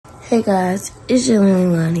Hey guys, it's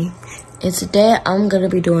Jaelynlaanii, and today I'm gonna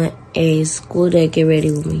be doing a school day get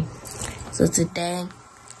ready with me. So today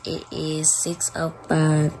it is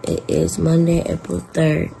 6:05. It is Monday, April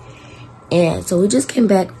 3rd, and so we just came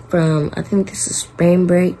back from, I think this is spring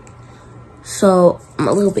break. So I'm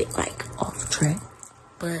a little bit like off track,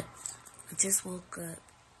 but I just woke up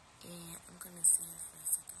and I'm gonna see you for a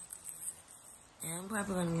second. And I'm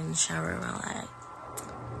probably gonna get in the shower around like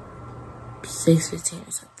 6:15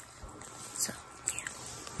 or something. So, yeah.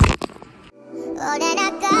 All that I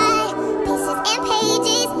got, pieces and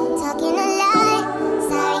pages, talking a lot.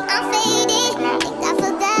 Sorry, I'm faded, think I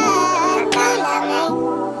forgot. You love me,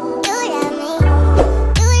 you love me,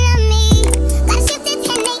 you love me. Got shift at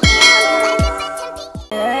 10 a.m., got dip at 10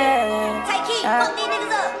 p.m. Take heat, fuck these niggas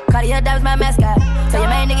up. Cartier, that was my mascot. Tell your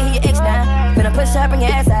main nigga he your ex now. Finna push up, bring your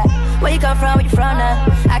ass out. Where you come from, where you from now?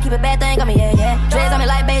 I keep a bad thing on me, yeah, yeah. Dreads on me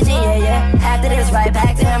like Beijing, yeah, yeah. After this, right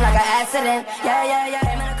back to him like an accident. Yeah, yeah, yeah.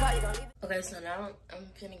 Came in the car, you gon' leave it. Okay, so now I'm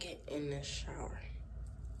finna get in the shower.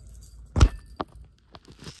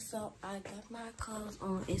 So I got my clothes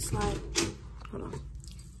on. It's like, hold on.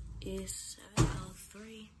 It's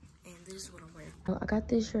 7:03, and this is what I'm wearing. I got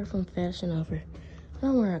this shirt from Fashion Over.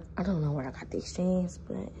 I don't know where I got these jeans,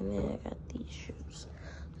 but and then I got these shoes.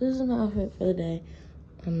 This is my outfit for the day.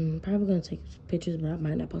 I'm probably gonna take pictures, but I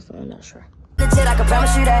might not post them. I'm not sure. Legit, I can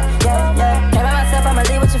promise you that, yeah, yeah. Came by myself, I'ma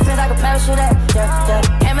leave with your friends, I can promise you that, yeah,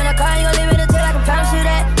 yeah. Came in the car, you gon' leave it until I can promise you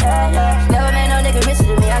that, yeah, yeah. Never made no nigga richer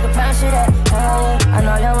than me, I can promise you that, yeah, yeah. I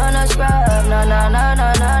know you wanna scrub, no, no, no, no,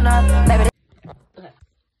 no, no. Baby, Okay.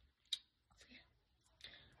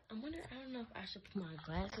 I don't know if I should put my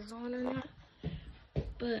glasses on or not,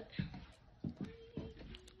 but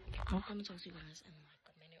I'm gonna talk to you guys in like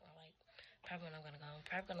a minute or like probably when I'm gonna go. I'm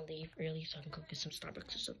probably gonna leave early so I can go get some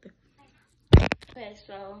Starbucks or something. Okay,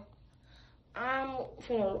 so I'm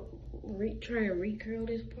gonna try and recurl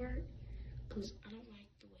this part because I don't like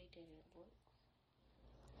the way that it looks.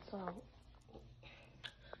 So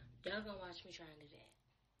y'all gonna watch me try and do that.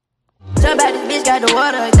 jump out, this bitch got the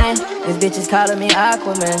water again. This bitch is calling me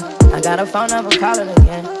Aquaman. I got a phone number, calling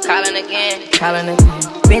again. Calling again, calling again.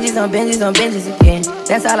 Binges on binges on binges again.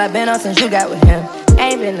 That's all I've been on since you got with him.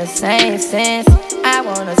 Ain't been the same since. I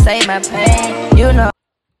wanna save my pain, you know.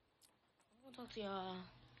 I'll talk to y'all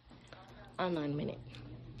in 9 minutes.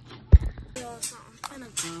 Y'all, so I'm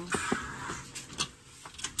gonna go.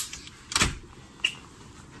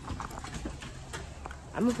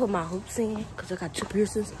 I'm gonna put my hoops in because I got 2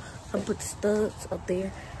 piercings. I'm gonna put the studs up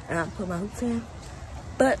there and I'll put my hoops in.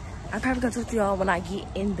 But I'm probably gonna talk to y'all when I get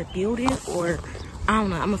in the building, or I don't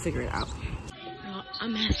know, I'm gonna figure it out.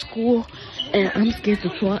 I'm at school and I'm scared to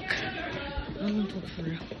talk. I don't want to talk for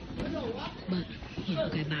real. But yeah,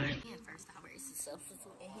 okay, bye. First hour is a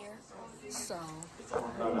substitute in here. So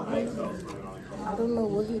I don't know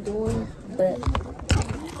what he's doing, but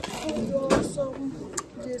So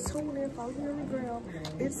just tune in, follow me on the ground.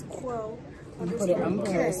 It's Quo. I'm putting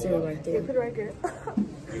it still right there. Yeah, put it right there.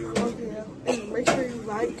 Oh yeah. And make sure you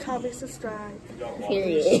like, comment, subscribe.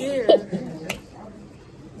 Period. Share.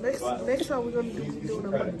 Next time we're gonna be doing a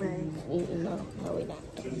mukbang. No, we're not.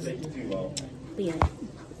 But yeah.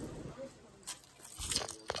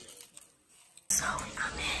 So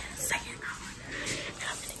I'm in the second hour and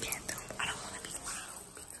I'm in the bathroom. I don't want to be loud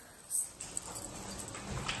because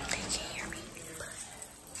they can't hear me.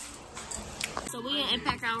 So we in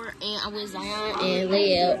impact hour and I'm with Zion and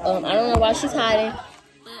Leia. I don't know why she's hiding,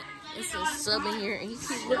 but it's a sub in here and he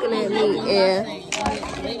keeps looking at me and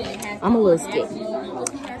I'm a little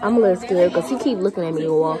scared because he keep looking at me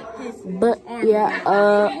a while. But yeah,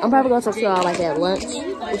 I'm probably gonna talk to y'all like at lunch,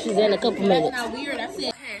 which is in a couple minutes.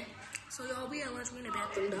 Okay, so y'all, we at lunch, we in the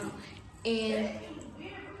bathroom though, and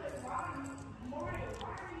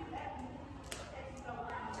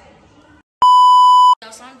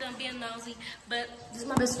so I'm done being nosy, but this is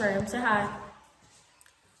my best friend. Say hi.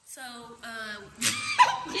 So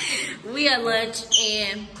we at lunch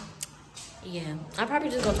and yeah, I'm probably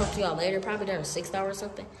just gonna talk to y'all later, probably during 6th hour or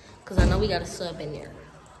something, because I know we got a sub in there.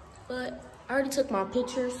 But I already took my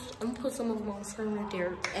pictures. I'm gonna put some of them on the screen right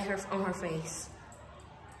there on her face.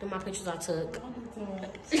 They're my pictures I took.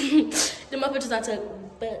 They're my pictures I took,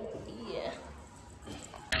 but yeah.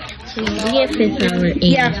 So we at 5th hour and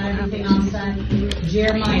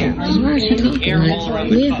why is she talking like?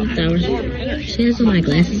 We at 5th hour. She has on my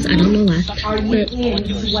glasses. I don't know why. But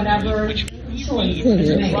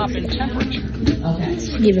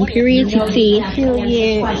giving period to see.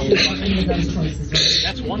 Period.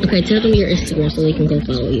 Okay, tell them your Instagram so they can go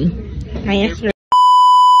follow you. My Instagram.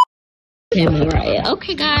 camera right.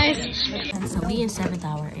 Okay, guys. So we in 7th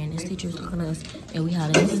hour, and this teacher's looking at us, and we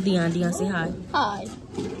holler. This is Dion. Dion, say hi. Hi.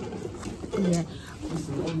 Yeah.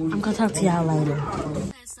 I'm gonna talk to y'all later.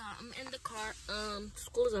 So I'm in the car.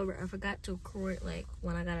 School is over. I forgot to record like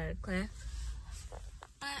when I got out of class.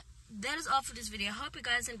 But that is all for this video. I hope you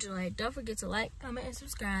guys enjoyed. Don't forget to like, comment, and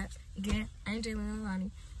subscribe. Again, I'm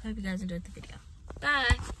jaelynlaylanii. Hope you guys enjoyed the video.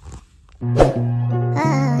 Bye.